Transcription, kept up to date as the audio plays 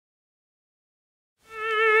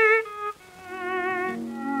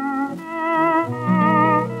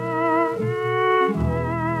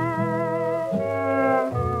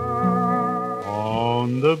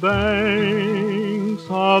banks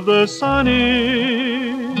of the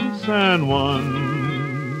sunny San Juan,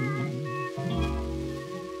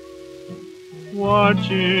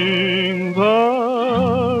 watching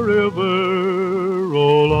the river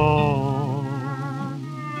roll on,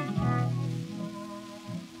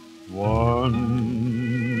 wondering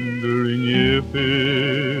if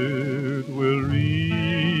it will reach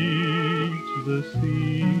the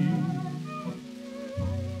sea,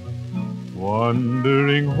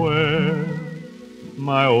 wondering where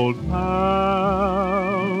my old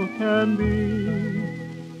pal can be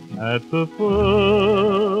at the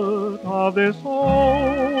foot of this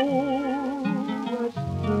old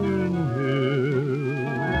western hill.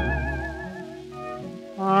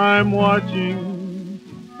 I'm watching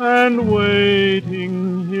and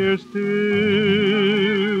waiting here still.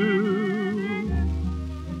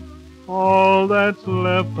 All that's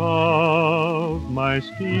left of my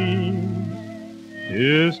schemes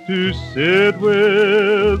is to sit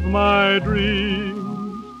with my dreams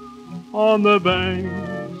on the banks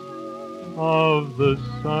of the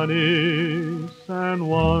sunny San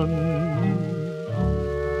Juan.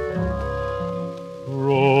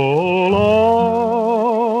 Roll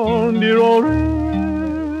on, dear old river,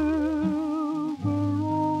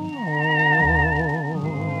 roll on.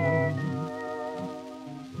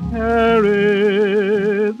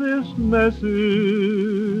 Carry this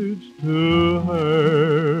message to her.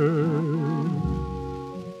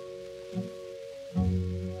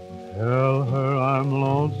 Tell her I'm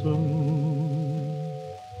lonesome,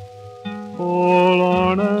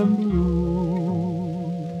 forlorn and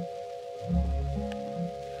blue.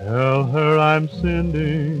 Tell her I'm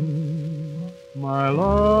sending my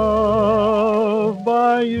love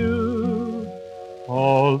by you.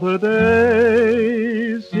 All the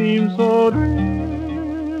days seem so dreary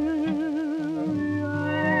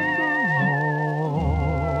and long.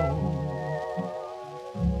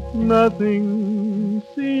 Nothing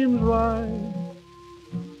seems right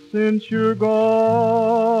since you're gone,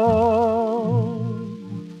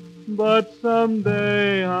 but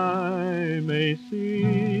someday I may see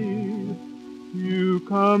you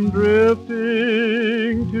come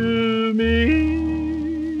drifting to me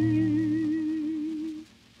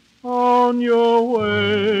on your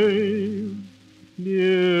way,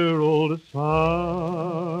 dear old San